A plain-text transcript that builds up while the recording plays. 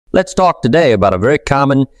Let's talk today about a very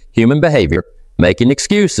common human behavior, making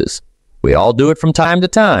excuses. We all do it from time to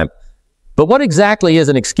time. But what exactly is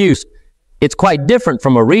an excuse? It's quite different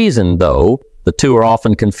from a reason, though. The two are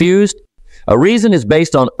often confused. A reason is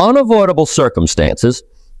based on unavoidable circumstances.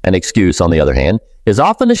 An excuse, on the other hand, is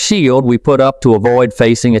often a shield we put up to avoid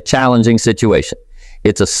facing a challenging situation.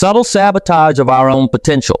 It's a subtle sabotage of our own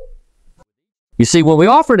potential. You see, when we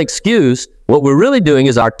offer an excuse, what we're really doing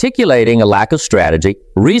is articulating a lack of strategy,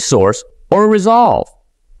 resource, or a resolve.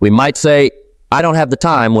 We might say, I don't have the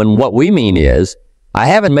time, when what we mean is, I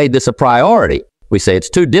haven't made this a priority. We say it's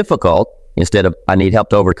too difficult instead of, I need help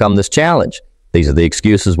to overcome this challenge. These are the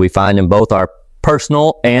excuses we find in both our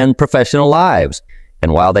personal and professional lives.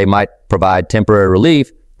 And while they might provide temporary relief,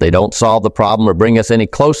 they don't solve the problem or bring us any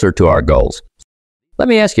closer to our goals. Let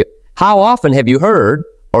me ask you, how often have you heard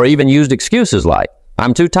or even used excuses like,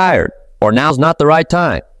 I'm too tired, or now's not the right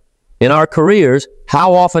time? In our careers,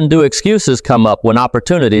 how often do excuses come up when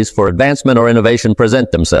opportunities for advancement or innovation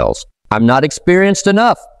present themselves? I'm not experienced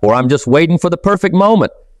enough, or I'm just waiting for the perfect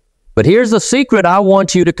moment. But here's the secret I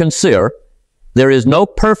want you to consider. There is no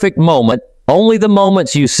perfect moment, only the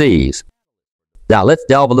moments you seize. Now let's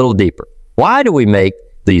delve a little deeper. Why do we make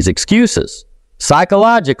these excuses?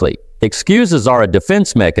 Psychologically, excuses are a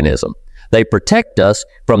defense mechanism. They protect us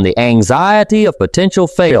from the anxiety of potential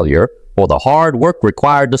failure or the hard work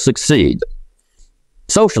required to succeed.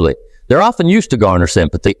 Socially, they're often used to garner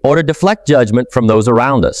sympathy or to deflect judgment from those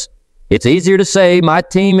around us. It's easier to say my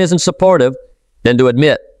team isn't supportive than to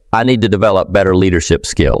admit I need to develop better leadership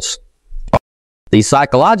skills. These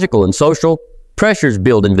psychological and social pressures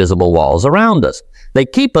build invisible walls around us. They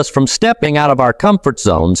keep us from stepping out of our comfort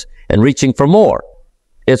zones and reaching for more.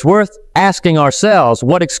 It's worth asking ourselves,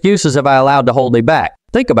 what excuses have I allowed to hold me back?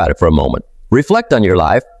 Think about it for a moment. Reflect on your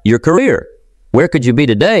life, your career. Where could you be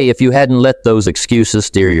today if you hadn't let those excuses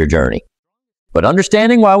steer your journey? But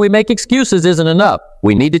understanding why we make excuses isn't enough.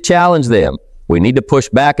 We need to challenge them. We need to push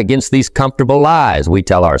back against these comfortable lies we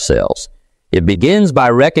tell ourselves. It begins by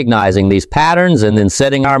recognizing these patterns and then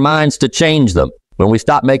setting our minds to change them. When we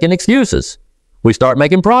stop making excuses, we start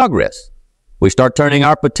making progress. We start turning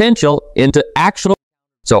our potential into actionable.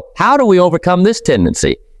 So how do we overcome this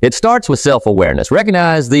tendency? It starts with self-awareness.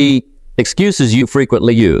 Recognize the excuses you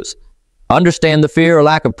frequently use. Understand the fear or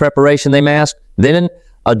lack of preparation they mask. Then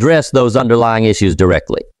address those underlying issues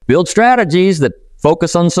directly. Build strategies that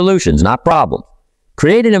focus on solutions, not problems.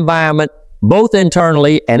 Create an environment, both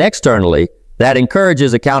internally and externally, that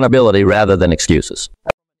encourages accountability rather than excuses.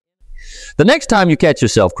 The next time you catch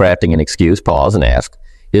yourself crafting an excuse, pause and ask,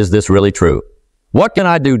 is this really true? What can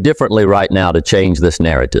I do differently right now to change this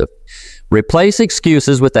narrative? Replace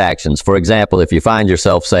excuses with actions. For example, if you find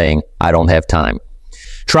yourself saying, I don't have time,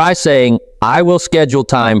 try saying, I will schedule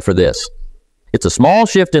time for this. It's a small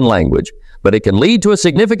shift in language, but it can lead to a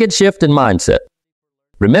significant shift in mindset.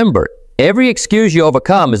 Remember, every excuse you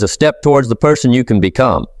overcome is a step towards the person you can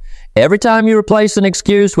become. Every time you replace an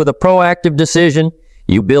excuse with a proactive decision,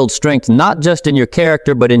 you build strength not just in your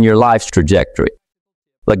character, but in your life's trajectory.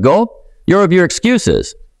 Let go of your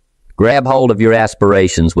excuses. Grab hold of your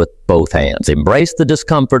aspirations with both hands. Embrace the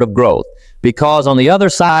discomfort of growth, because on the other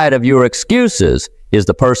side of your excuses is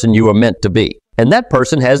the person you are meant to be. And that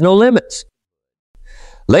person has no limits.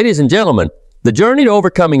 Ladies and gentlemen, the journey to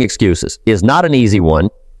overcoming excuses is not an easy one.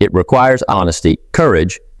 It requires honesty,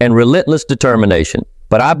 courage, and relentless determination.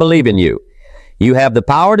 But I believe in you. You have the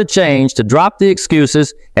power to change, to drop the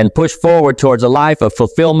excuses, and push forward towards a life of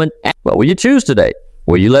fulfillment. What will you choose today?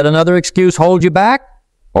 Will you let another excuse hold you back?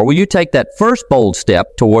 Or will you take that first bold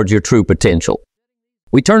step towards your true potential?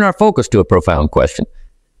 We turn our focus to a profound question.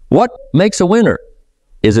 What makes a winner?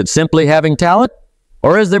 Is it simply having talent?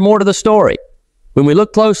 Or is there more to the story? When we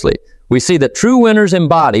look closely, we see that true winners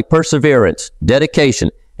embody perseverance, dedication,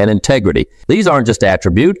 and integrity. These aren't just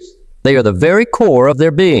attributes. They are the very core of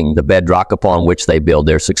their being, the bedrock upon which they build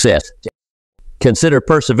their success. Consider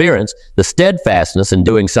perseverance, the steadfastness in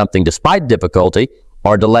doing something despite difficulty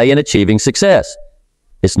or delay in achieving success.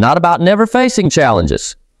 It's not about never facing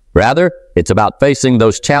challenges. Rather, it's about facing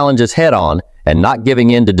those challenges head-on and not giving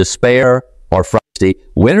in to despair or frustration.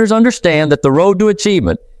 Winners understand that the road to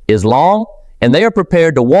achievement is long, and they are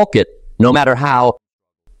prepared to walk it no matter how.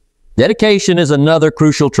 Dedication is another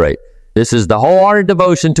crucial trait. This is the wholehearted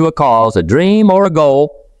devotion to a cause, a dream, or a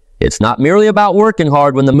goal. It's not merely about working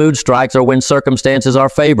hard when the mood strikes or when circumstances are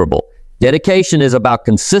favorable. Dedication is about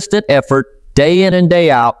consistent effort, day in and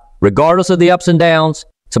day out, regardless of the ups and downs.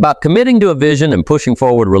 It's about committing to a vision and pushing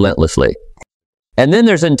forward relentlessly. And then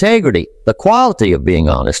there's integrity, the quality of being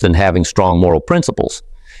honest and having strong moral principles.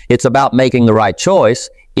 It's about making the right choice,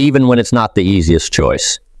 even when it's not the easiest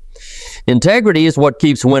choice. Integrity is what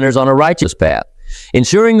keeps winners on a righteous path.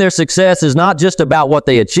 Ensuring their success is not just about what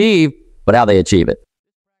they achieve, but how they achieve it.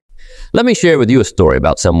 Let me share with you a story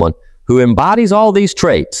about someone who embodies all these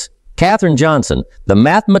traits. Katherine Johnson, the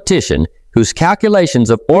mathematician whose calculations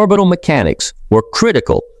of orbital mechanics were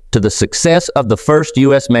critical to the success of the first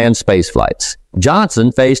U.S. manned space flights.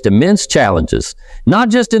 Johnson faced immense challenges, not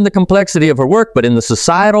just in the complexity of her work, but in the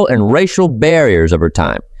societal and racial barriers of her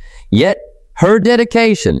time. Yet, her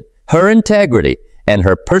dedication, her integrity, and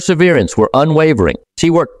her perseverance were unwavering. She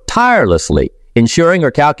worked tirelessly, ensuring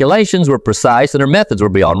her calculations were precise and her methods were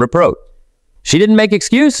beyond reproach. She didn't make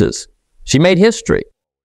excuses. She made history.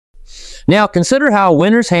 Now, consider how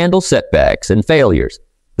winners handle setbacks and failures.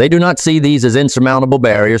 They do not see these as insurmountable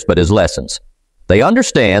barriers, but as lessons. They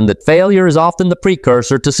understand that failure is often the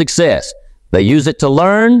precursor to success. They use it to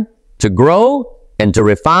learn, to grow, and to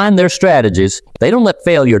refine their strategies. They don't let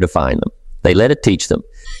failure define them. They let it teach them.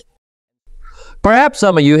 Perhaps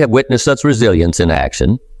some of you have witnessed such resilience in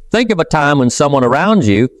action. Think of a time when someone around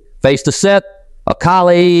you faced a set, a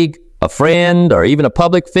colleague, a friend, or even a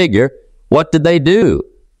public figure. What did they do?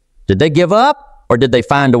 Did they give up, or did they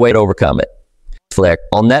find a way to overcome it? Reflect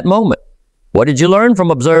on that moment. What did you learn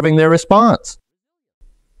from observing their response?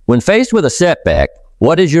 When faced with a setback,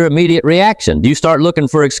 what is your immediate reaction? Do you start looking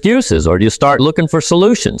for excuses, or do you start looking for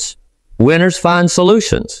solutions? Winners find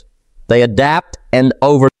solutions. They adapt and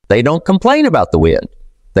They don't complain about the win.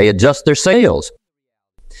 They adjust their sails.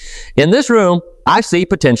 In this room, I see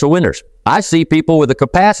potential winners. I see people with the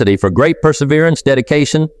capacity for great perseverance,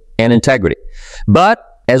 dedication, and integrity. But,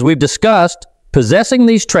 as we've discussed, possessing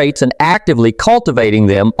these traits and actively cultivating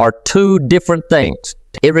them are two different things.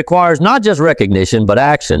 It requires not just recognition, but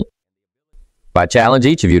action. I challenge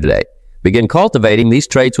each of you today. Begin cultivating these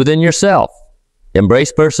traits within yourself.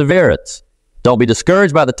 Embrace perseverance. Don't be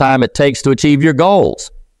discouraged by the time it takes to achieve your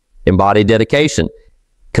goals. Embody dedication.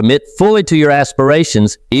 Commit fully to your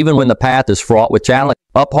aspirations, even when the path is fraught with challenge.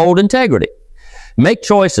 Uphold integrity. Make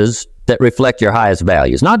choices that reflect your highest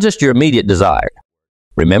values, not just your immediate desire.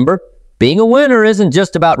 Remember, being a winner isn't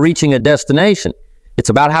just about reaching a destination. It's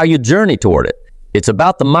about how you journey toward it. It's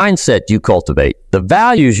about the mindset you cultivate, the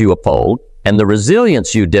values you uphold, and the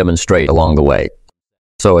resilience you demonstrate along the way.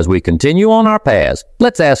 So as we continue on our paths,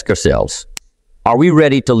 let's ask ourselves, are we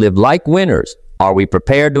ready to live like winners? Are we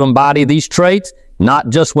prepared to embody these traits, not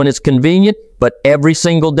just when it's convenient, but every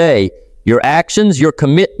single day? Your actions, your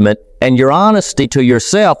commitment, and your honesty to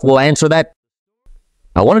yourself will answer that.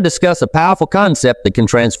 I want to discuss a powerful concept that can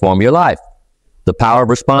transform your life. The power of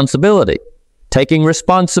responsibility. Taking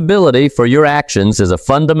responsibility for your actions is a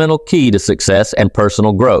fundamental key to success and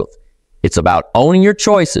personal growth. It's about owning your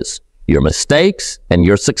choices, your mistakes, and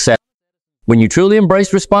your success. When you truly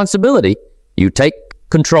embrace responsibility, you take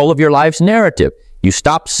control of your life's narrative. You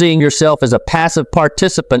stop seeing yourself as a passive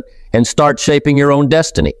participant and start shaping your own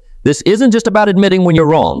destiny. This isn't just about admitting when you're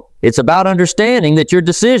wrong. It's about understanding that your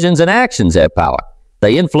decisions and actions have power.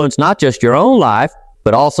 They influence not just your own life,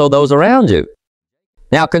 but also those around you.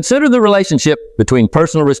 Now, consider the relationship between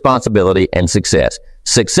personal responsibility and success.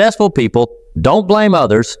 Successful people don't blame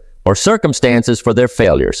others or circumstances for their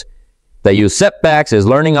failures. They use setbacks as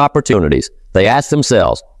learning opportunities. They ask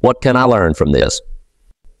themselves, what can I learn from this?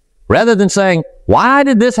 Rather than saying, why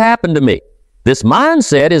did this happen to me? This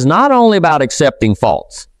mindset is not only about accepting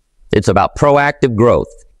faults. It's about proactive growth.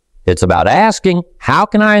 It's about asking, how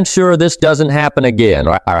can I ensure this doesn't happen again?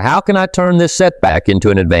 Or how can I turn this setback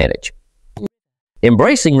into an advantage?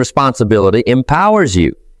 Embracing responsibility empowers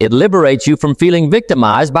you. It liberates you from feeling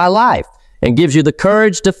victimized by life and gives you the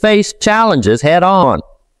courage to face challenges head on.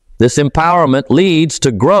 This empowerment leads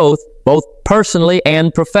to growth both personally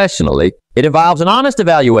and professionally. It involves an honest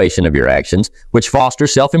evaluation of your actions, which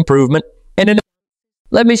fosters self-improvement.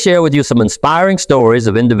 Let me share with you some inspiring stories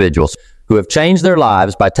of individuals who have changed their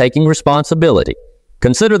lives by taking responsibility.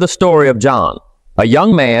 Consider the story of John, a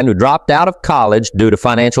young man who dropped out of college due to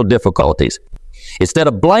financial difficulties. Instead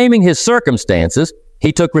of blaming his circumstances,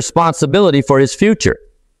 he took responsibility for his future.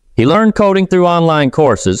 He learned coding through online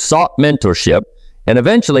courses, sought mentorship, and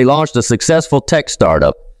eventually launched a successful tech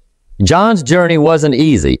startup. John's journey wasn't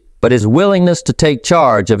easy, but his willingness to take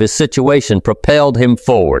charge of his situation propelled him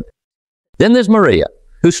forward. Then there's Maria,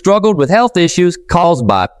 who struggled with health issues caused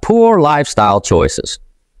by poor lifestyle choices.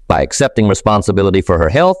 By accepting responsibility for her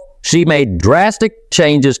health, she made drastic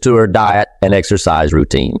changes to her diet and exercise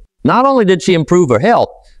routine. Not only did she improve her health,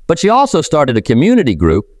 but she also started a community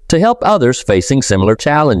group to help others facing similar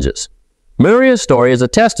challenges. Maria's story is a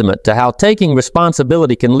testament to how taking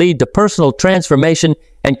responsibility can lead to personal transformation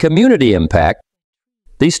and community impact.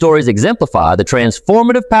 These stories exemplify the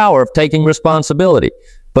transformative power of taking responsibility.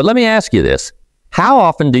 But let me ask you this. How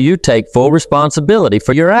often do you take full responsibility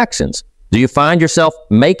for your actions? Do you find yourself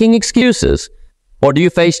making excuses, or do you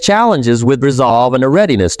face challenges with resolve and a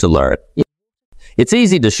readiness to learn? It's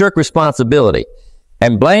easy to shirk responsibility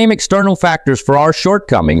and blame external factors for our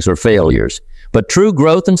shortcomings or failures. But true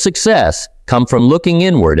growth and success come from looking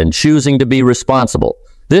inward and choosing to be responsible.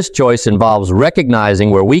 This choice involves recognizing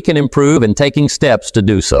where we can improve and taking steps to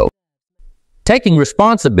do so. Taking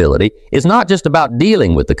responsibility is not just about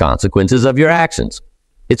dealing with the consequences of your actions.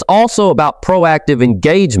 It's also about proactive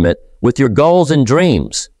engagement with your goals and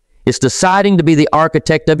dreams. It's deciding to be the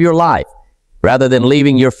architect of your life, rather than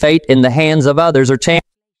leaving your fate in the hands of others or chance.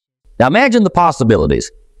 Now imagine the possibilities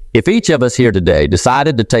if each of us here today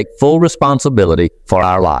decided to take full responsibility for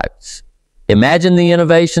our lives. Imagine the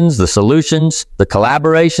innovations, the solutions, the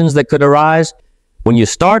collaborations that could arise. When you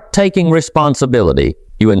start taking responsibility,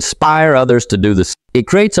 you inspire others to do this. It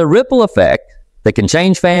creates a ripple effect that can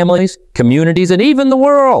change families, communities, and even the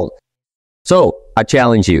world. So I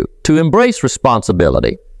challenge you to embrace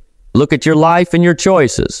responsibility. Look at your life and your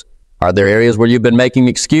choices. Are there areas where you've been making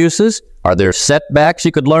excuses? Are there setbacks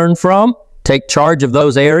you could learn from? Take charge of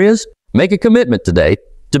those areas. Make a commitment today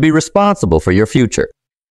to be responsible for your future.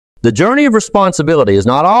 The journey of responsibility is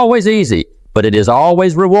not always easy, but it is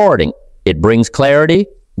always rewarding. It brings clarity,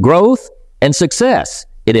 growth, and success.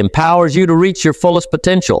 It empowers you to reach your fullest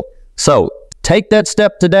potential. So take that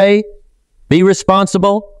step today. Be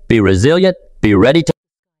responsible, be resilient, be ready to.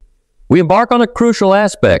 We embark on a crucial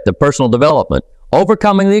aspect of personal development,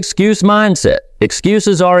 overcoming the excuse mindset.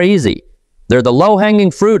 Excuses are easy. They're the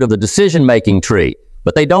low-hanging fruit of the decision-making tree,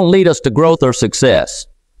 but they don't lead us to growth or success.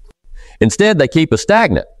 Instead, they keep us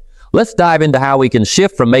stagnant. Let's dive into how we can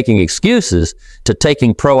shift from making excuses to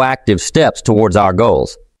taking proactive steps towards our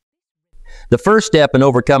goals. The first step in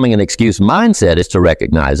overcoming an excuse mindset is to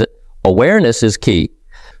recognize it. Awareness is key.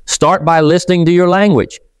 Start by listening to your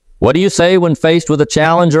language. What do you say when faced with a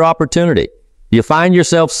challenge or opportunity? Do you find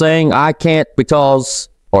yourself saying, I can't because,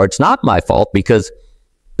 or it's not my fault because?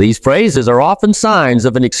 These phrases are often signs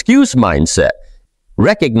of an excuse mindset.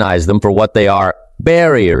 Recognize them for what they are,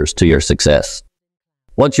 barriers to your success.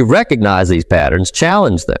 Once you've recognized these patterns,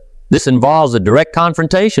 challenge them. This involves a direct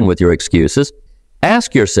confrontation with your excuses.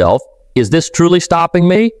 Ask yourself, is this truly stopping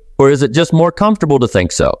me, or is it just more comfortable to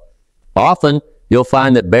think so? Often, you'll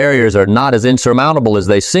find that barriers are not as insurmountable as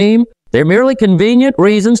they seem. They're merely convenient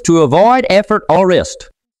reasons to avoid effort or risk.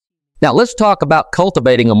 Now, let's talk about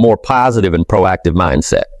cultivating a more positive and proactive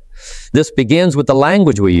mindset. This begins with the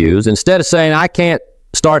language we use. Instead of saying, I can't,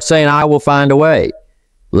 start saying, I will find a way.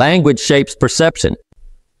 Language shapes perception.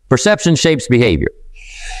 Perception shapes behavior.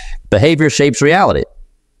 Behavior shapes reality.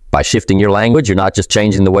 By shifting your language, you're not just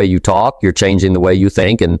changing the way you talk, you're changing the way you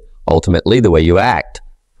think and ultimately the way you act.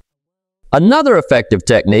 Another effective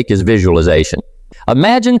technique is visualization.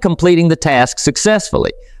 Imagine completing the task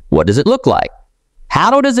successfully. What does it look like?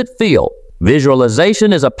 How does it feel?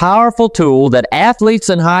 Visualization is a powerful tool that athletes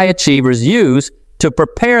and high achievers use to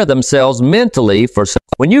prepare themselves mentally for success.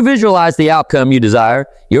 When you visualize the outcome you desire,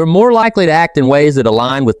 you're more likely to act in ways that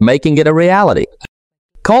align with making it a reality.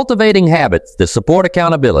 Cultivating habits that support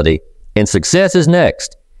accountability and success is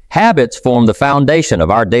next. Habits form the foundation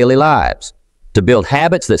of our daily lives. To build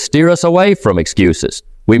habits that steer us away from excuses,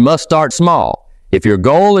 we must start small. If your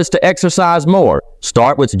goal is to exercise more,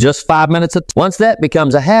 start with just 5 minutes. Once that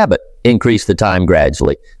becomes a habit, increase the time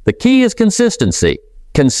gradually. The key is consistency.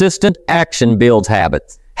 Consistent action builds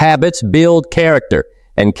habits. Habits build character,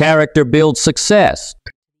 and character builds success.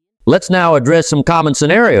 Let's now address some common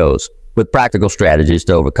scenarios with practical strategies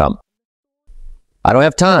to overcome. I don't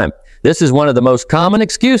have time. This is one of the most common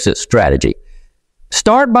excuses strategy.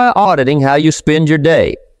 Start by auditing how you spend your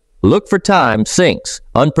day. Look for time sinks,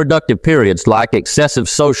 unproductive periods like excessive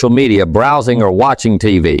social media, browsing, or watching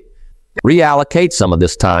TV. Reallocate some of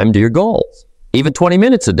this time to your goals. Even 20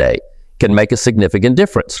 minutes a day can make a significant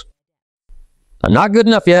difference. Not good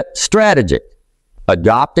enough yet. Strategy.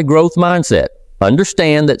 Adopt a growth mindset.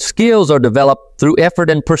 Understand that skills are developed through effort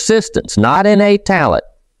and persistence, not innate talent.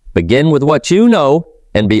 Begin with what you know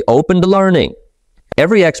and be open to learning.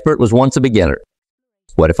 Every expert was once a beginner.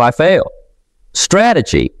 What if I fail?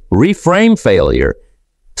 Strategy. Reframe failure.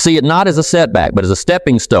 See it not as a setback, but as a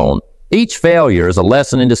stepping stone. Each failure is a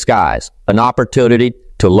lesson in disguise, an opportunity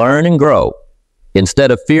to learn and grow.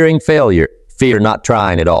 Instead of fearing failure, fear not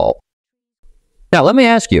trying at all. Now, let me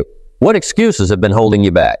ask you, what excuses have been holding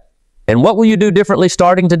you back? And what will you do differently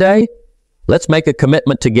starting today? Let's make a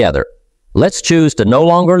commitment together. Let's choose to no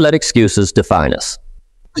longer let excuses define us.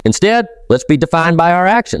 Instead, let's be defined by our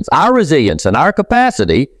actions, our resilience, and our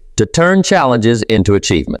capacity to turn challenges into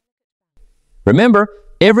achievement. Remember,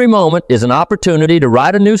 Every moment is an opportunity to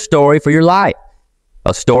write a new story for your life.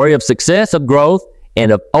 A story of success, of growth,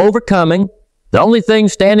 and of overcoming. The only thing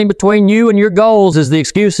standing between you and your goals is the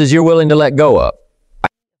excuses you're willing to let go of.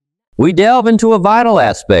 We delve into a vital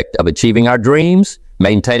aspect of achieving our dreams,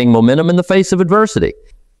 maintaining momentum in the face of adversity.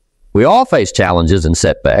 We all face challenges and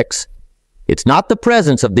setbacks. It's not the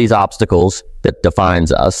presence of these obstacles that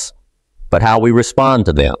defines us, but how we respond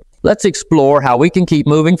to them. Let's explore how we can keep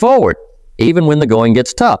moving forward, even when the going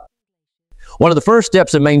gets tough. One of the first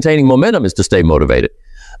steps in maintaining momentum is to stay motivated.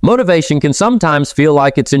 Motivation can sometimes feel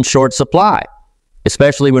like it's in short supply,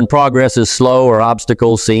 especially when progress is slow or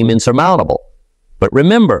obstacles seem insurmountable. But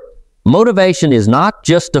remember, motivation is not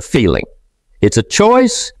just a feeling. It's a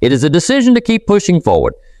choice. It is a decision to keep pushing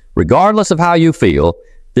forward. Regardless of how you feel,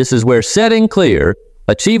 this is where setting clear,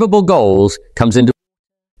 achievable goals comes into.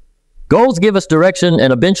 Goals give us direction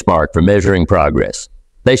and a benchmark for measuring progress.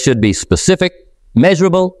 They should be specific,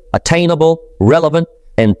 measurable, attainable, relevant,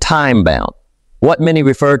 and time-bound. What many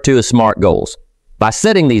refer to as SMART goals. By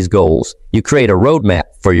setting these goals, you create a roadmap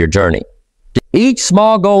for your journey. Each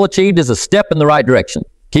small goal achieved is a step in the right direction,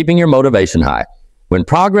 keeping your motivation high. When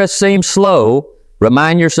progress seems slow,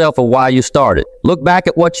 remind yourself of why you started. Look back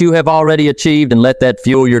at what you have already achieved and let that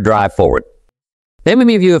fuel your drive forward. How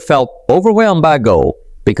many of you have felt overwhelmed by a goal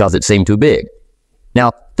because it seemed too big?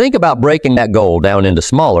 Now, think about breaking that goal down into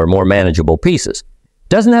smaller, more manageable pieces.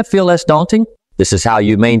 Doesn't that feel less daunting? This is how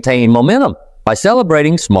you maintain momentum, by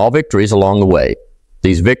celebrating small victories along the way.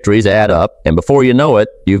 These victories add up, and before you know it,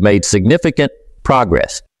 you've made significant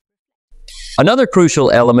progress. Another crucial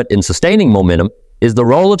element in sustaining momentum is the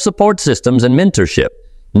role of support systems and mentorship.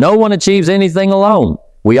 No one achieves anything alone.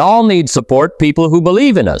 We all need support, people who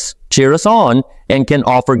believe in us, cheer us on, and can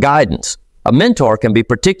offer guidance. A mentor can be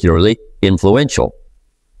particularly influential.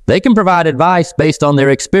 They can provide advice based on their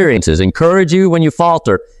experiences, encourage you when you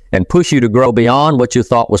falter, and push you to grow beyond what you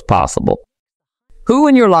thought was possible. Who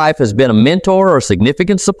in your life has been a mentor or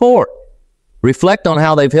significant support? Reflect on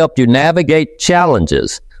how they've helped you navigate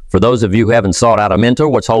challenges. For those of you who haven't sought out a mentor,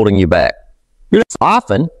 what's holding you back?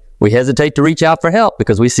 Often, we hesitate to reach out for help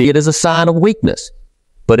because we see it as a sign of weakness.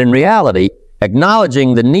 But in reality,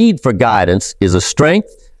 acknowledging the need for guidance is a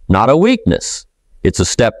strength, not a weakness. It's a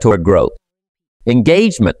step toward growth.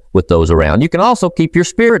 Engagement with those around. You can also keep your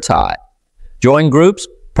spirits high. Join groups,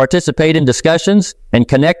 participate in discussions, and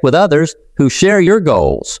connect with others who share your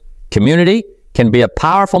goals. Community can be a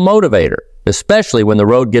powerful motivator, especially when the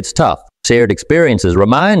road gets tough. Shared experiences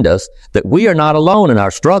remind us that we are not alone in our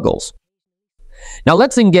struggles. Now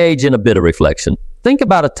let's engage in a bit of reflection. Think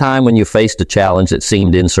about a time when you faced a challenge that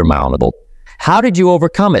seemed insurmountable. How did you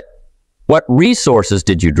overcome it? What resources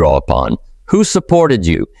did you draw upon? Who supported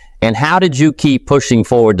you? And how did you keep pushing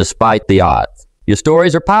forward despite the odds? Your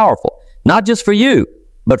stories are powerful, not just for you,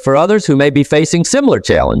 but for others who may be facing similar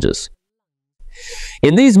challenges.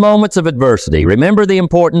 In these moments of adversity, remember the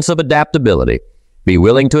importance of adaptability. Be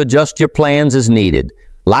willing to adjust your plans as needed.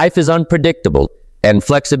 Life is unpredictable, and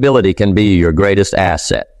flexibility can be your greatest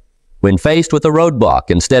asset. When faced with a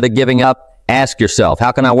roadblock, instead of giving up, ask yourself,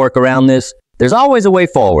 how can I work around this? There's always a way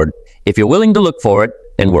forward if you're willing to look for it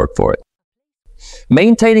and work for it.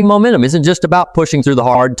 Maintaining momentum isn't just about pushing through the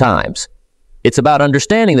hard times. It's about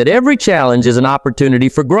understanding that every challenge is an opportunity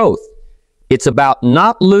for growth. It's about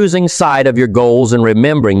not losing sight of your goals and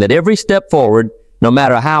remembering that every step forward, no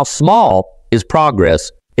matter how small, is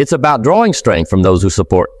progress. It's about drawing strength from those who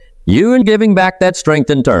support you and giving back that strength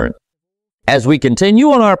in turn. As we continue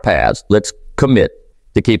on our paths, let's commit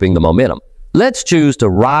to keeping the momentum. Let's choose to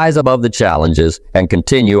rise above the challenges and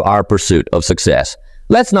continue our pursuit of success.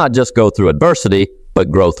 Let's not just go through adversity,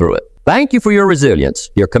 but grow through it. Thank you for your resilience,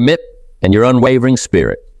 your commitment, and your unwavering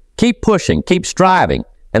spirit. Keep pushing, keep striving,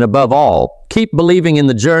 and above all, keep believing in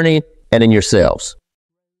the journey and in yourselves.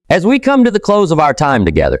 As we come to the close of our time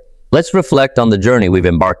together, let's reflect on the journey we've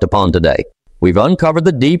embarked upon today. We've uncovered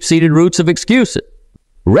the deep-seated roots of excuses,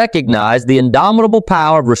 recognized the indomitable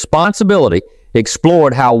power of responsibility,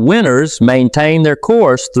 explored how winners maintain their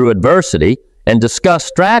course through adversity, and discussed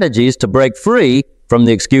strategies to break free from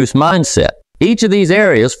the excuse mindset. Each of these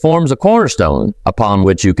areas forms a cornerstone upon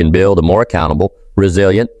which you can build a more accountable,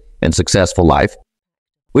 resilient, and successful life.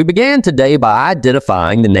 We began today by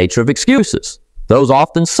identifying the nature of excuses, those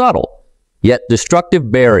often subtle, yet destructive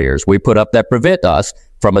barriers we put up that prevent us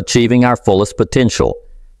from achieving our fullest potential.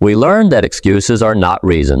 We learned that excuses are not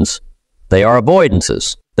reasons. They are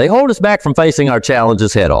avoidances. They hold us back from facing our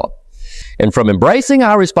challenges head on and from embracing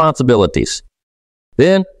our responsibilities.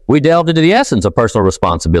 Then we delved into the essence of personal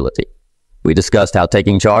responsibility. We discussed how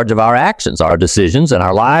taking charge of our actions, our decisions, and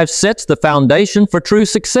our lives sets the foundation for true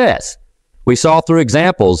success. We saw through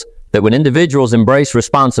examples that when individuals embrace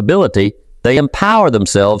responsibility, they empower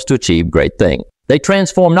themselves to achieve great things. They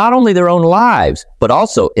transform not only their own lives, but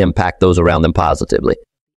also impact those around them positively.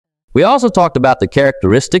 We also talked about the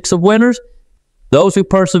characteristics of winners, those who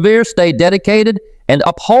persevere, stay dedicated, and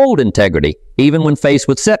uphold integrity, even when faced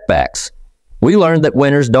with setbacks. We learned that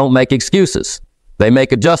winners don't make excuses. They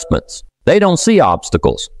make adjustments. They don't see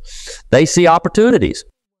obstacles. They see opportunities.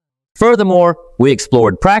 Furthermore, we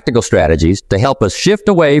explored practical strategies to help us shift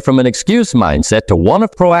away from an excuse mindset to one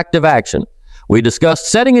of proactive action. We discussed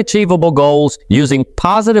setting achievable goals, using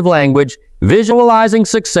positive language, visualizing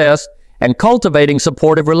success, and cultivating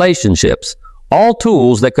supportive relationships, all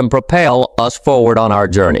tools that can propel us forward on our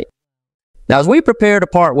journey. Now, as we prepare to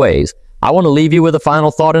part ways, I want to leave you with a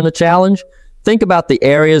final thought and a challenge. Think about the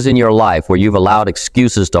areas in your life where you've allowed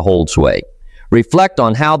excuses to hold sway. Reflect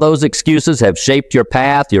on how those excuses have shaped your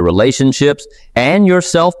path, your relationships, and your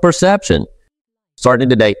self-perception. Starting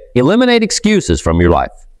today, eliminate excuses from your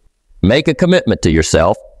life. Make a commitment to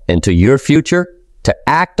yourself and to your future to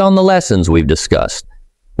act on the lessons we've discussed.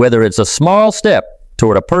 Whether it's a small step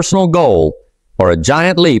toward a personal goal or a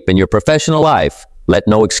giant leap in your professional life, let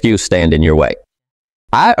no excuse stand in your way.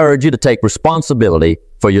 I urge you to take responsibility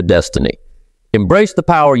for your destiny. Embrace the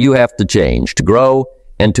power you have to change, to grow,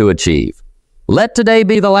 and to achieve. Let today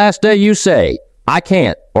be the last day you say, I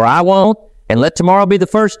can't, or I won't, and let tomorrow be the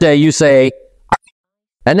first day you say, I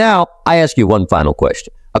can't. And now, I ask you one final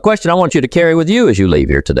question. A question I want you to carry with you as you leave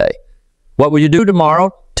here today. What will you do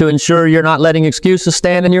tomorrow to ensure you're not letting excuses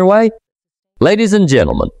stand in your way? Ladies and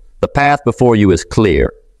gentlemen, the path before you is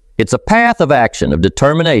clear. It's a path of action, of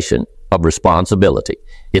determination, of responsibility.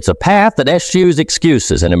 It's a path that eschews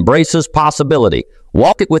excuses and embraces possibility.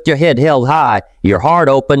 Walk it with your head held high, your heart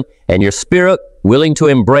open, and your spirit willing to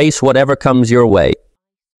embrace whatever comes your way.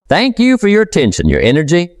 Thank you for your attention, your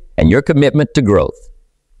energy, and your commitment to growth.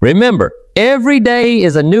 Remember, every day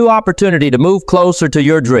is a new opportunity to move closer to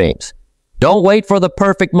your dreams. Don't wait for the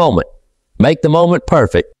perfect moment. Make the moment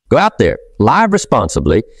perfect. Go out there, live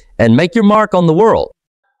responsibly, and make your mark on the world.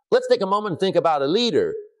 Let's take a moment and think about a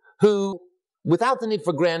leader who, without the need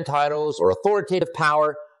for grand titles or authoritative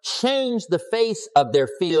power, changed the face of their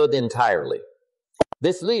field entirely.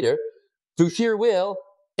 This leader, through sheer will,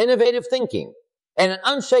 innovative thinking, and an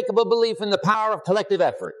unshakable belief in the power of collective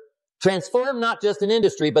effort, transformed not just an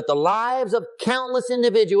industry, but the lives of countless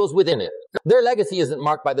individuals within it. Their legacy isn't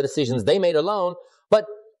marked by the decisions they made alone, but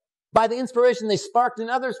by the inspiration they sparked in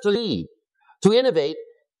others to lead, to innovate,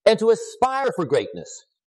 and to aspire for greatness.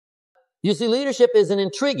 You see, leadership is an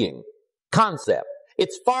intriguing concept.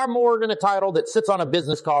 It's far more than a title that sits on a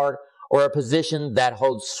business card or a position that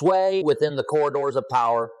holds sway within the corridors of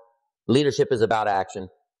power. Leadership is about action.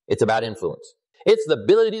 It's about influence. It's the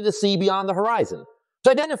ability to see beyond the horizon,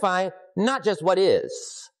 to identify not just what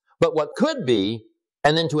is, but what could be,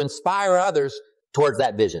 and then to inspire others towards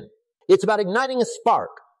that vision. It's about igniting a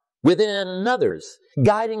spark within others,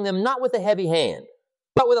 guiding them not with a heavy hand,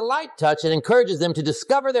 but with a light touch that encourages them to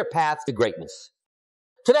discover their paths to greatness.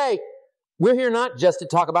 Today, we're here not just to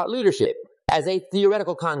talk about leadership as a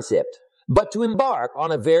theoretical concept, but to embark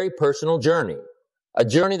on a very personal journey, a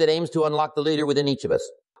journey that aims to unlock the leader within each of us,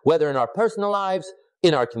 whether in our personal lives,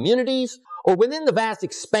 in our communities, or within the vast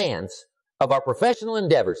expanse of our professional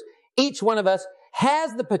endeavors. Each one of us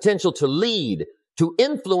has the potential to lead, to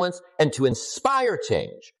influence, and to inspire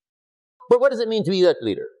change. But what does it mean to be that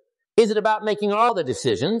leader? Is it about making all the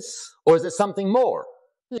decisions, or is it something more?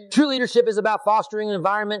 True leadership is about fostering an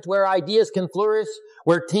environment where ideas can flourish,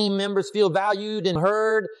 where team members feel valued and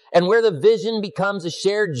heard, and where the vision becomes a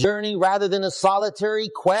shared journey rather than a solitary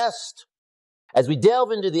quest. As we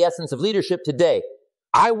delve into the essence of leadership today,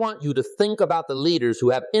 I want you to think about the leaders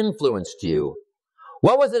who have influenced you.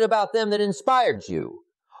 What was it about them that inspired you?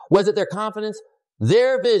 Was it their confidence,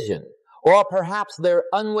 their vision, or perhaps their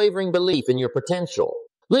unwavering belief in your potential?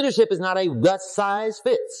 Leadership is not a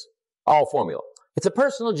one-size-fits-all formula. It's a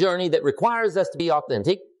personal journey that requires us to be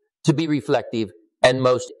authentic, to be reflective, and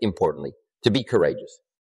most importantly, to be courageous.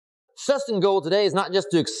 Susten's goal today is not just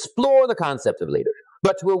to explore the concept of leader,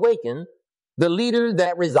 but to awaken the leader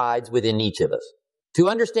that resides within each of us. To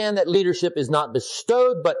understand that leadership is not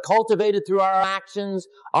bestowed, but cultivated through our actions,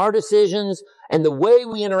 our decisions, and the way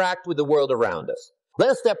we interact with the world around us. Let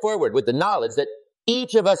us step forward with the knowledge that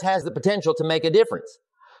each of us has the potential to make a difference,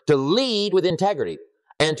 to lead with integrity,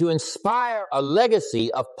 and to inspire a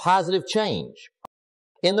legacy of positive change.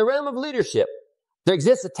 In the realm of leadership, there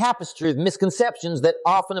exists a tapestry of misconceptions that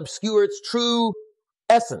often obscure its true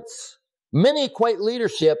essence. Many equate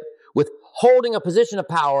leadership with holding a position of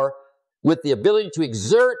power, with the ability to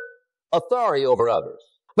exert authority over others.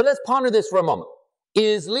 But let's ponder this for a moment.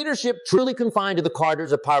 Is leadership truly confined to the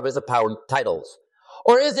corridors of power, and titles?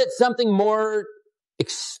 Or is it something more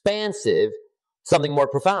expansive, something more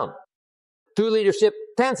profound? True leadership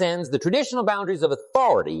transcends the traditional boundaries of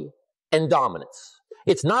authority and dominance.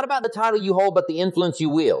 It's not about the title you hold, but the influence you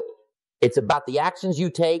wield. It's about the actions you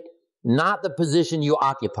take, not the position you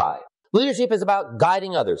occupy. Leadership is about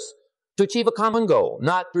guiding others to achieve a common goal,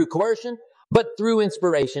 not through coercion, but through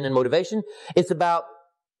inspiration and motivation. It's about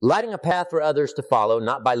lighting a path for others to follow,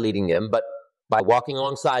 not by leading them, but by walking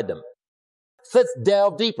alongside them. So let's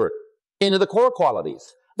delve deeper into the core qualities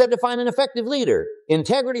that define an effective leader.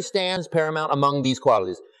 Integrity stands paramount among these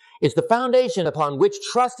qualities. It's the foundation upon which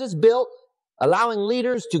trust is built, allowing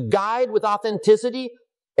leaders to guide with authenticity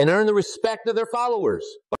and earn the respect of their followers.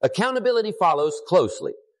 Accountability follows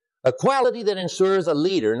closely, a quality that ensures a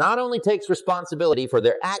leader not only takes responsibility for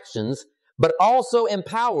their actions, but also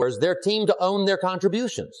empowers their team to own their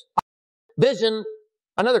contributions. Vision,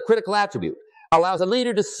 another critical attribute, allows a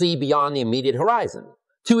leader to see beyond the immediate horizon,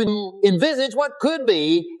 to envisage what could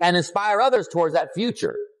be and inspire others towards that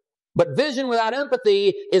future. But vision without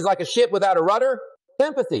empathy is like a ship without a rudder.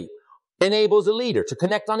 Empathy enables a leader to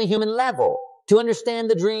connect on a human level, to understand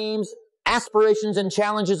the dreams, aspirations, and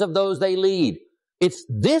challenges of those they lead. It's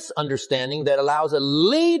this understanding that allows a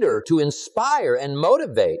leader to inspire and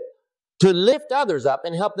motivate, to lift others up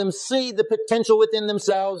and help them see the potential within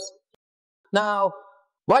themselves. Now,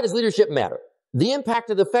 why does leadership matter? The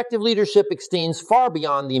impact of effective leadership extends far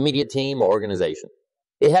beyond the immediate team or organization.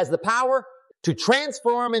 It has the power to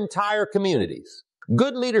transform entire communities.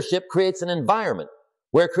 Good leadership creates an environment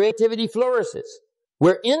where creativity flourishes,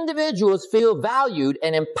 where individuals feel valued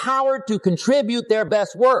and empowered to contribute their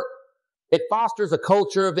best work. It fosters a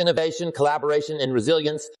culture of innovation, collaboration, and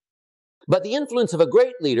resilience. But the influence of a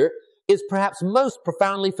great leader is perhaps most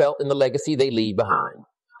profoundly felt in the legacy they leave behind.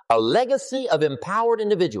 A legacy of empowered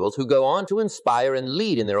individuals who go on to inspire and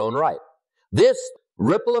lead in their own right. This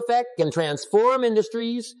ripple effect can transform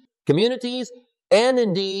industries, communities, and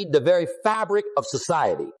indeed the very fabric of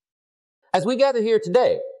society. As we gather here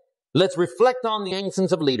today, let's reflect on the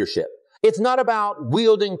essence of leadership. It's not about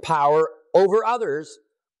wielding power over others,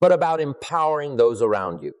 but about empowering those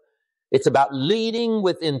around you. It's about leading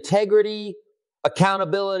with integrity,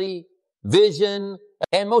 accountability, vision,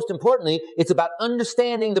 and most importantly, it's about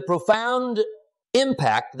understanding the profound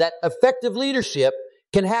impact that effective leadership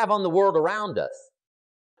can have on the world around us.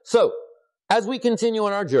 So, as we continue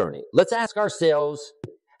on our journey, let's ask ourselves,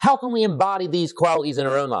 how can we embody these qualities in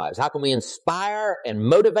our own lives? How can we inspire and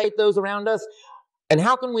motivate those around us? And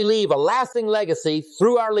how can we leave a lasting legacy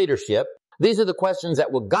through our leadership? These are the questions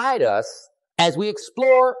that will guide us as we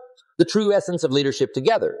explore the true essence of leadership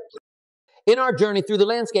together. In our journey through the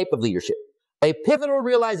landscape of leadership, a pivotal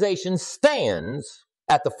realization stands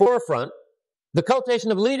at the forefront. The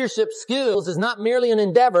cultivation of leadership skills is not merely an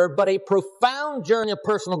endeavor, but a profound journey of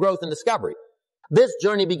personal growth and discovery. This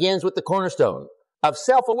journey begins with the cornerstone of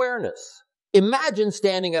self-awareness. Imagine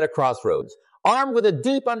standing at a crossroads, armed with a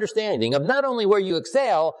deep understanding of not only where you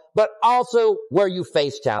excel, but also where you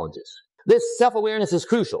face challenges. This self-awareness is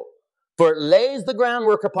crucial, for it lays the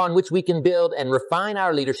groundwork upon which we can build and refine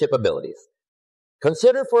our leadership abilities.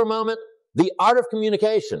 Consider for a moment the art of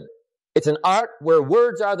communication. It's an art where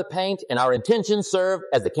words are the paint and our intentions serve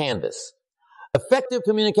as the canvas. Effective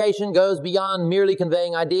communication goes beyond merely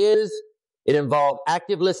conveying ideas. It involves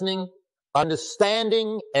active listening,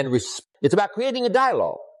 understanding, and respect. It's about creating a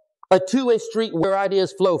dialogue, a two-way street where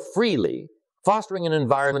ideas flow freely, fostering an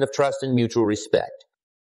environment of trust and mutual respect.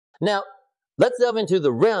 Now, let's delve into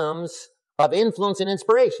the realms of influence and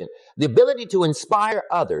inspiration. The ability to inspire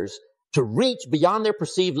others to reach beyond their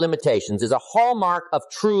perceived limitations is a hallmark of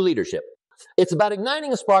true leadership. It's about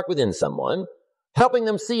igniting a spark within someone, helping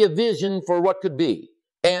them see a vision for what could be,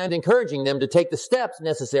 and encouraging them to take the steps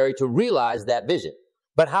necessary to realize that vision.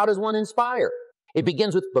 But how does one inspire? It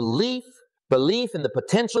begins with belief in the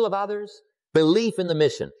potential of others, belief in the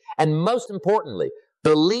mission, and most importantly,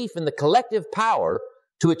 belief in the collective power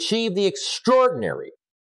to achieve the extraordinary.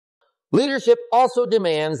 Leadership also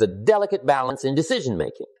demands a delicate balance in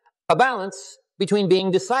decision-making, a balance between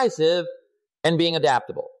being decisive and being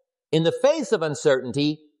adaptable. In the face of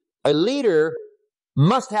uncertainty, a leader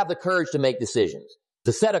must have the courage to make decisions,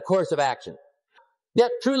 to set a course of action.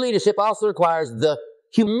 Yet true leadership also requires the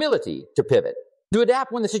humility to pivot, to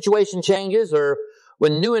adapt when the situation changes or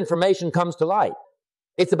when new information comes to light.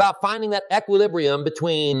 It's about finding that equilibrium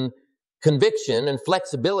between conviction and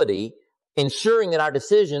flexibility, ensuring that our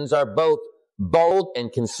decisions are both bold and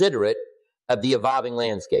considerate of the evolving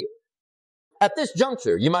landscape. At this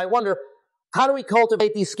juncture, you might wonder, How do we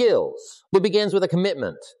cultivate these skills? It begins with a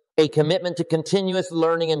commitment to continuous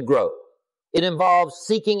learning and growth. It involves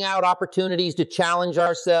seeking out opportunities to challenge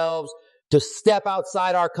ourselves, to step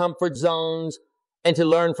outside our comfort zones, and to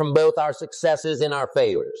learn from both our successes and our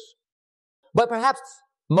failures. But perhaps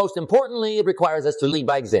most importantly, it requires us to lead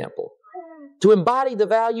by example, to embody the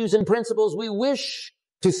values and principles we wish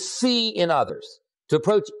to see in others, to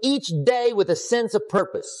approach each day with a sense of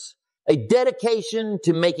purpose, a dedication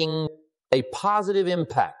to making a positive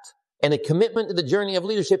impact, and a commitment to the journey of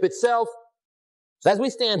leadership itself. So as we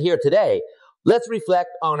stand here today, let's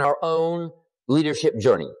reflect on our own leadership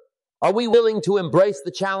journey. Are we willing to embrace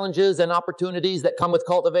the challenges and opportunities that come with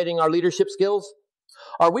cultivating our leadership skills?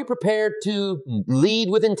 Are we prepared to lead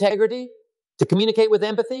with integrity, to communicate with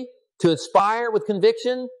empathy, to inspire with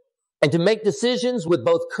conviction, and to make decisions with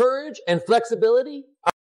both courage and flexibility?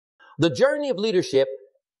 The journey of leadership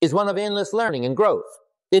is one of endless learning and growth.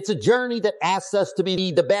 It's a journey that asks us to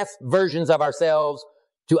be the best versions of ourselves,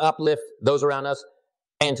 to uplift those around us,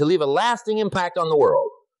 and to leave a lasting impact on the world.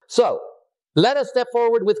 So, let us step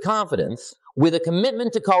forward with confidence, with a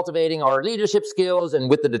commitment to cultivating our leadership skills, and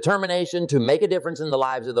with the determination to make a difference in the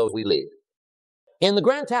lives of those we lead. In the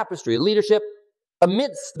grand tapestry of leadership,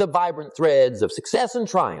 amidst the vibrant threads of success and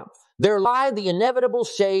triumph, there lie the inevitable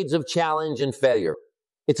shades of challenge and failure.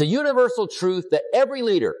 It's a universal truth that every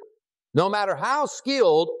leader, no matter how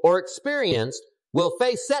skilled or experienced, will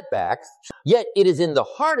face setbacks, yet it is in the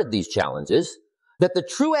heart of these challenges that the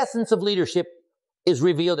true essence of leadership is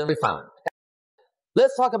revealed and refined.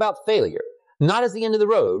 Let's talk about failure, not as the end of the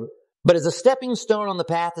road, but as a stepping stone on the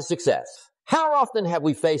path to success. How often have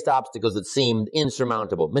we faced obstacles that seemed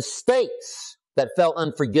insurmountable, mistakes that felt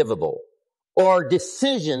unforgivable, or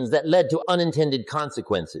decisions that led to unintended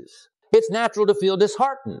consequences? It's natural to feel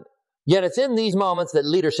disheartened, yet it's in these moments that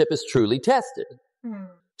leadership is truly tested.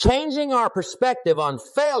 Changing our perspective on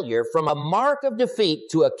failure from a mark of defeat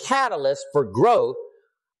to a catalyst for growth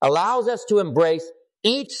allows us to embrace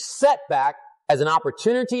each setback as an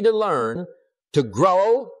opportunity to learn, to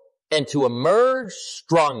grow, and to emerge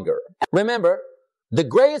stronger. Remember, the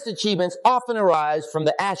greatest achievements often arise from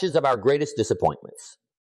the ashes of our greatest disappointments.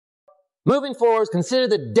 Moving forward, consider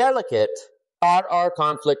the delicate art of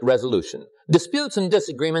conflict resolution. Disputes and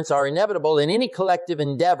disagreements are inevitable in any collective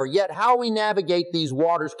endeavor, yet how we navigate these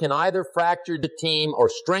waters can either fracture the team or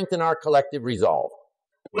strengthen our collective resolve.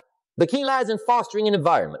 The key lies in fostering an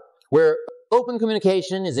environment where open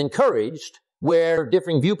communication is encouraged, where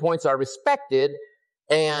differing viewpoints are respected,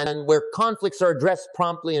 and where conflicts are addressed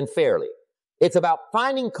promptly and fairly. It's about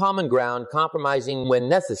finding common ground, compromising when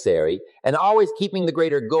necessary, and always keeping the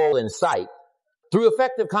greater goal in sight. Through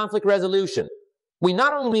effective conflict resolution, we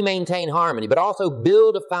not only maintain harmony, but also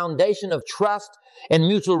build a foundation of trust and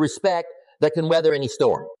mutual respect that can weather any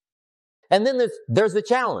storm. And then there's the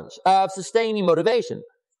challenge of sustaining motivation,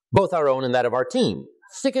 both our own and that of our team.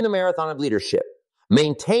 Sticking the marathon of leadership,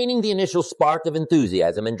 maintaining the initial spark of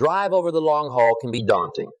enthusiasm and drive over the long haul can be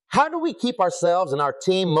daunting. How do we keep ourselves and our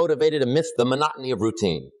team motivated amidst the monotony of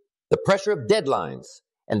routine, the pressure of deadlines,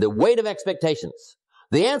 and the weight of expectations?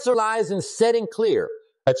 The answer lies in setting clear,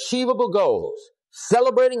 achievable goals,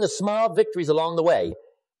 celebrating the small victories along the way,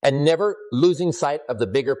 and never losing sight of the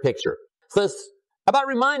bigger picture. So it's about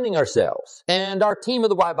reminding ourselves and our team of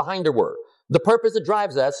the why behind our work, the purpose that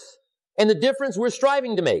drives us, and the difference we're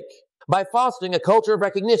striving to make. By fostering a culture of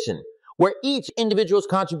recognition where each individual's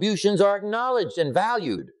contributions are acknowledged and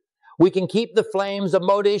valued, we can keep the flames of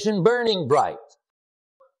motivation burning bright.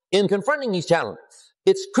 In confronting these challenges,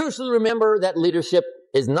 it's crucial to remember that leadership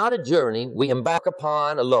is not a journey we embark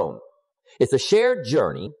upon alone. It's a shared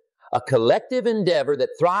journey, a collective endeavor that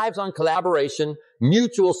thrives on collaboration,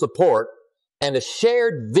 mutual support, and a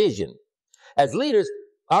shared vision. As leaders,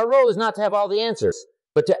 our role is not to have all the answers,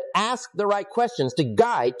 but to ask the right questions, to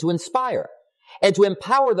guide, to inspire, and to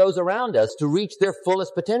empower those around us to reach their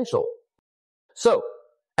fullest potential. So,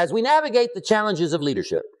 as we navigate the challenges of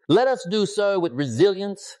leadership, let us do so with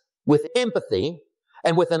resilience, with empathy,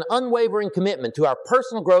 and with an unwavering commitment to our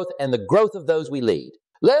personal growth and the growth of those we lead.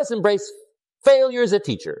 Let us embrace failure as a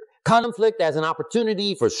teacher, conflict as an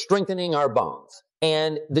opportunity for strengthening our bonds,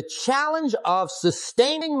 and the challenge of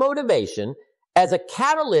sustaining motivation as a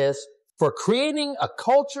catalyst for creating a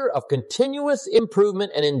culture of continuous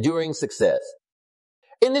improvement and enduring success.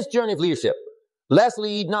 In this journey of leadership, let's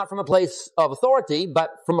lead not from a place of authority,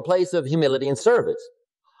 but from a place of humility and service.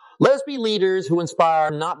 Let us be leaders who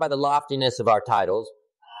inspire not by the loftiness of our titles,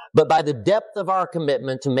 but by the depth of our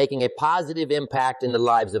commitment to making a positive impact in the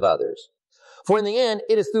lives of others. For in the end,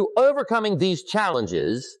 it is through overcoming these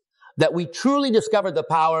challenges that we truly discover the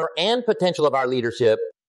power and potential of our leadership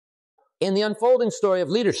in the unfolding story of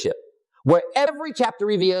leadership, where every chapter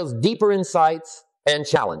reveals deeper insights and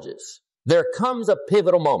challenges, there comes a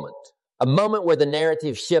pivotal moment, a moment where the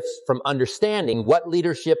narrative shifts from understanding what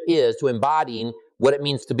leadership is to embodying what it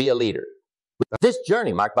means to be a leader. This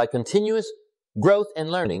journey, marked by continuous growth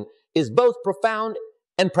and learning, is both profound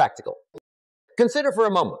and practical. Consider for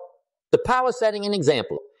a moment the power setting an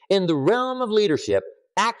example. In the realm of leadership,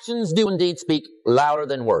 actions do indeed speak louder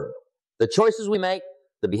than words. The choices we make,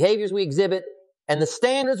 the behaviors we exhibit, and the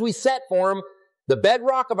standards we set for them, the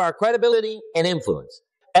bedrock of our credibility and influence.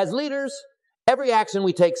 As leaders, every action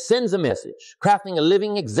we take sends a message, crafting a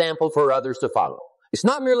living example for others to follow. It's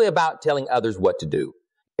not merely about telling others what to do.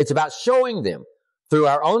 It's about showing them through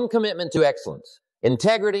our own commitment to excellence,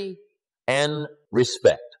 integrity, and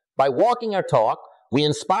respect. By walking our talk, we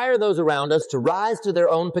inspire those around us to rise to their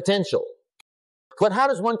own potential. But how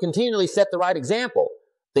does one continually set the right example?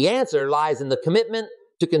 The answer lies in the commitment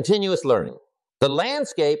to continuous learning. The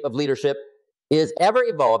landscape of leadership is ever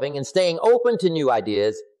evolving, and staying open to new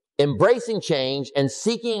ideas, embracing change, and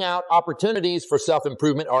seeking out opportunities for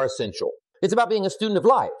self-improvement are essential. It's about being a student of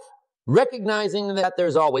life, recognizing that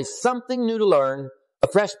there's always something new to learn, a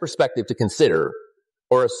fresh perspective to consider,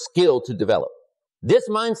 or a skill to develop. This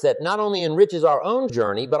mindset not only enriches our own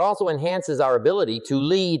journey, but also enhances our ability to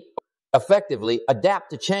lead effectively,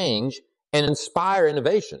 adapt to change, and inspire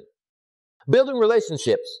innovation. Building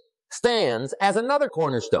relationships stands as another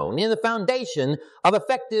cornerstone in the foundation of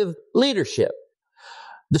effective leadership.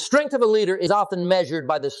 The strength of a leader is often measured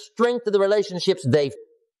by the strength of the relationships they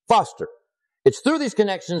foster. It's through these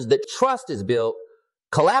connections that trust is built,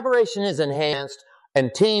 collaboration is enhanced,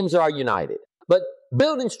 and teams are united. But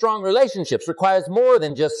building strong relationships requires more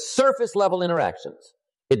than just surface-level interactions.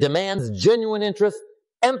 It demands genuine interest,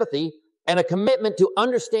 empathy, and a commitment to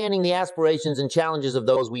understanding the aspirations and challenges of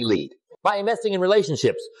those we lead. By investing in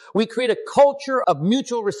relationships, we create a culture of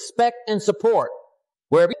mutual respect and support,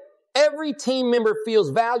 where every team member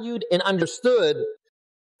feels valued and understood.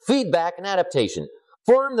 Feedback and adaptation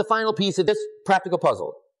form the final piece of this practical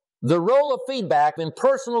puzzle. The role of feedback in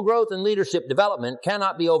personal growth and leadership development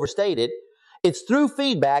cannot be overstated. It's through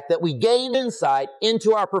feedback that we gain insight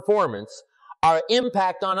into our performance, our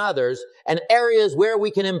impact on others, and areas where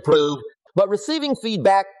we can improve. But receiving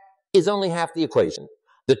feedback is only half the equation.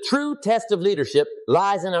 The true test of leadership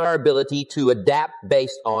lies in our ability to adapt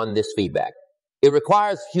based on this feedback. It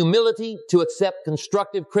requires humility to accept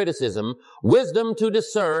constructive criticism, wisdom to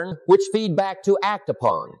discern which feedback to act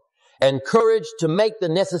upon, and courage to make the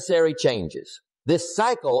necessary changes. This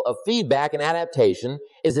cycle of feedback and adaptation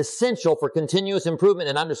is essential for continuous improvement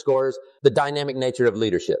and underscores the dynamic nature of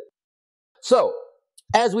leadership. So,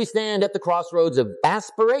 as we stand at the crossroads of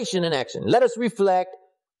aspiration and action, let us reflect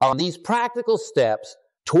on these practical steps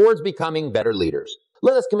towards becoming better leaders.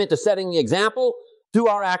 Let us commit to setting the example through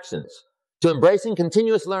our actions, to embracing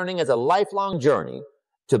continuous learning as a lifelong journey,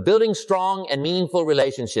 to building strong and meaningful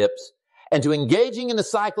relationships, and to engaging in the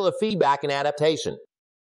cycle of feedback and adaptation.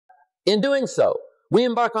 In doing so, we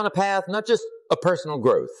embark on a path not just of personal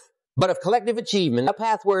growth, but of collective achievement, a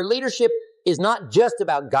path where leadership is not just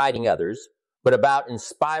about guiding others, but about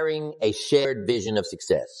inspiring a shared vision of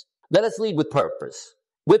success. Let us lead with purpose,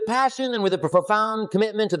 with passion, and with a profound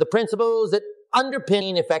commitment to the principles that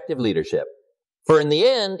underpin effective leadership. For in the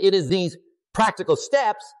end, it is these practical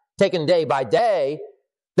steps, taken day by day,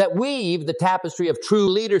 that weave the tapestry of true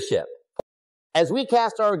leadership. As we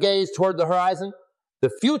cast our gaze toward the horizon,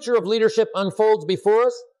 the future of leadership unfolds before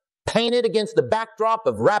us, painted against the backdrop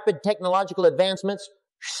of rapid technological advancements,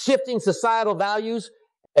 shifting societal values,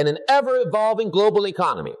 and an ever-evolving global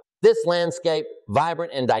economy. This landscape,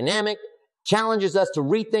 vibrant and dynamic, challenges us to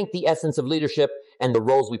rethink the essence of leadership and the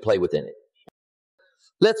roles we play within it.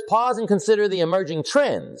 Let's pause and consider the emerging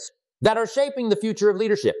trends that are shaping the future of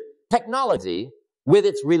leadership. Technology, with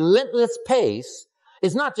its relentless pace,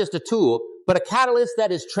 is not just a tool, but a catalyst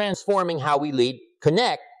that is transforming how we lead,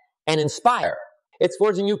 connect, and inspire. It's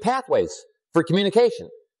forging new pathways for communication,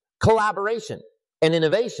 collaboration, and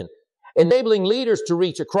innovation, enabling leaders to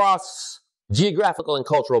reach across geographical and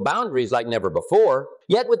cultural boundaries like never before.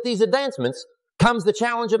 Yet with these advancements comes the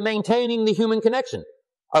challenge of maintaining the human connection,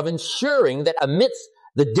 of ensuring that amidst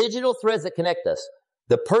the digital threads that connect us,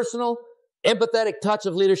 the personal, empathetic touch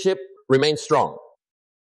of leadership remains strong.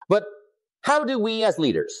 But how do we as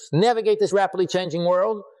leaders navigate this rapidly changing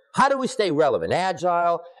world? How do we stay relevant,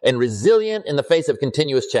 agile, and resilient in the face of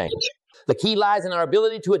continuous change? The key lies in our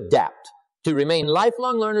ability to adapt, to remain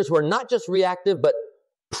lifelong learners who are not just reactive, but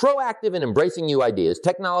proactive in embracing new ideas,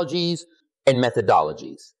 technologies, and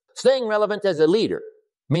methodologies. Staying relevant as a leader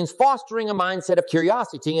means fostering a mindset of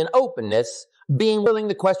curiosity and openness, being willing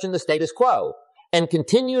to question the status quo, and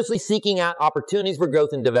continuously seeking out opportunities for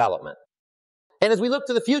growth and development. And as we look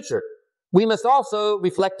to the future, we must also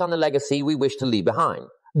reflect on the legacy we wish to leave behind.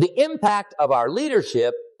 The impact of our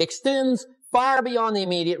leadership extends far beyond the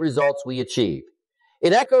immediate results we achieve.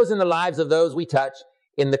 It echoes in the lives of those we touch,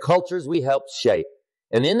 in the cultures we help shape,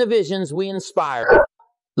 and in the visions we inspire.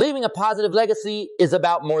 Leaving a positive legacy is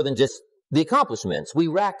about more than just the accomplishments we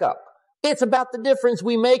rack up. It's about the difference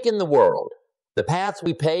we make in the world, the paths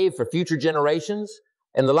we pave for future generations,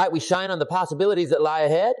 and the light we shine on the possibilities that lie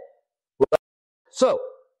ahead. So,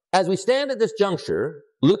 as we stand at this juncture,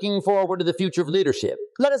 looking forward to the future of leadership,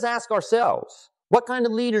 let us ask ourselves, what kind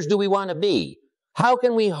of leaders do we want to be? How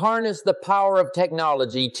can we harness the power of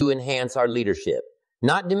technology to enhance our leadership,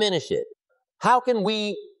 not diminish it? How can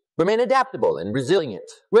we remain adaptable and resilient,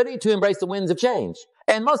 ready to embrace the winds of change?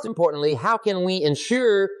 And most importantly, how can we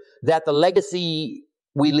ensure that the legacy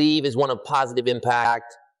we leave is one of positive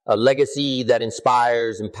impact, a legacy that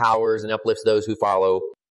inspires, empowers, and uplifts those who follow?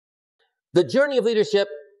 The journey of leadership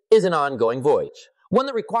is an ongoing voyage, one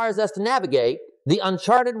that requires us to navigate the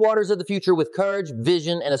uncharted waters of the future with courage,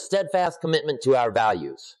 vision, and a steadfast commitment to our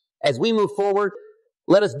values. As we move forward,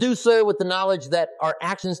 let us do so with the knowledge that our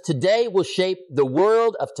actions today will shape the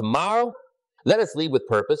world of tomorrow. Let us lead with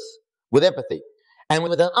purpose, with empathy, and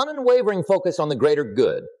with an unwavering focus on the greater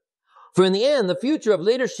good. For in the end, the future of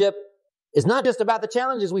leadership is not just about the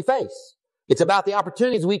challenges we face. It's about the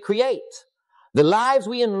opportunities we create, the lives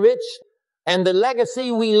we enrich, and the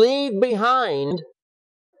legacy we leave behind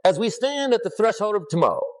as we stand at the threshold of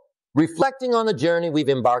tomorrow, reflecting on the journey we've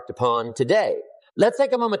embarked upon today. Let's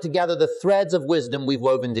take a moment to gather the threads of wisdom we've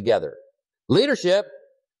woven together. Leadership,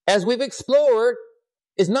 as we've explored,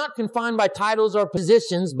 is not confined by titles or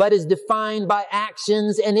positions, but is defined by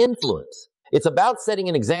actions and influence. It's about setting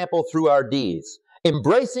an example through our deeds,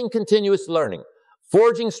 embracing continuous learning,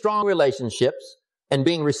 forging strong relationships, and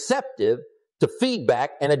being receptive to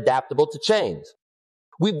feedback and adaptable to change.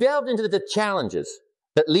 We've delved into the challenges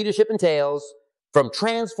that leadership entails, from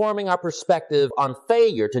transforming our perspective on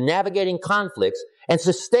failure to navigating conflicts and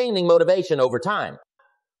sustaining motivation over time.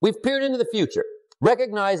 We've peered into the future,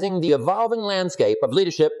 recognizing the evolving landscape of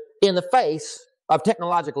leadership in the face of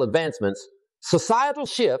technological advancements, societal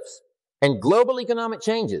shifts, and global economic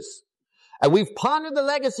changes. And we've pondered the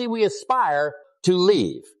legacy we aspire to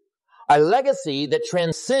leave, a legacy that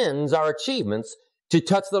transcends our achievements to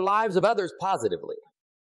touch the lives of others positively.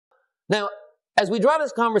 Now, as we draw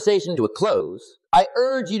this conversation to a close, I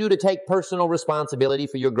urge you to take personal responsibility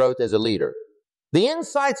for your growth as a leader. The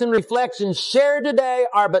insights and reflections shared today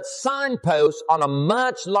are but signposts on a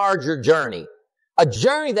much larger journey, a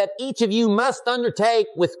journey that each of you must undertake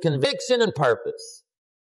with conviction and purpose.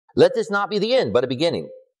 Let this not be the end, but a beginning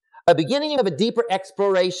of a deeper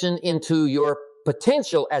exploration into your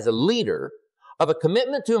potential as a leader, of a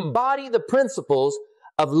commitment to embody the principles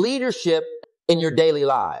of leadership in your daily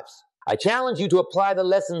lives. I challenge you to apply the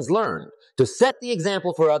lessons learned, to set the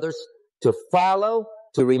example for others, to follow,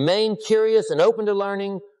 to remain curious and open to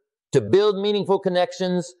learning, to build meaningful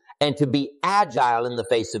connections, and to be agile in the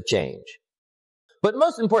face of change. But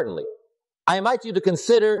most importantly, I invite you to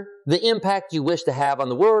consider the impact you wish to have on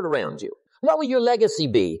the world around you. What will your legacy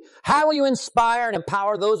be? How will you inspire and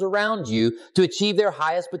empower those around you to achieve their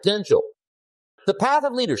highest potential? The path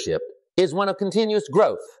of leadership is one of continuous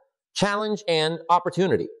growth, challenge, and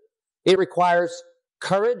opportunity. It requires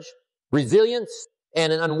courage, resilience,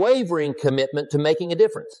 and an unwavering commitment to making a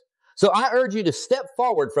difference. So I urge you to step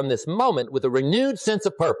forward from this moment with a renewed sense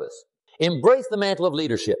of purpose. Embrace the mantle of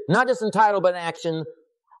leadership, not just in title, but in action.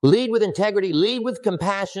 Lead with integrity, lead with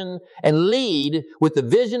compassion, and lead with the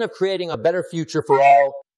vision of creating a better future for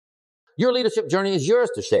all. Your leadership journey is yours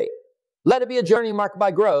to shape. Let it be a journey marked by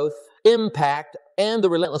growth, impact, and the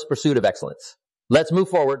relentless pursuit of excellence. Let's move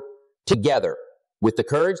forward together with the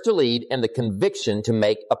courage to lead and the conviction to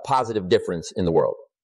make a positive difference in the world.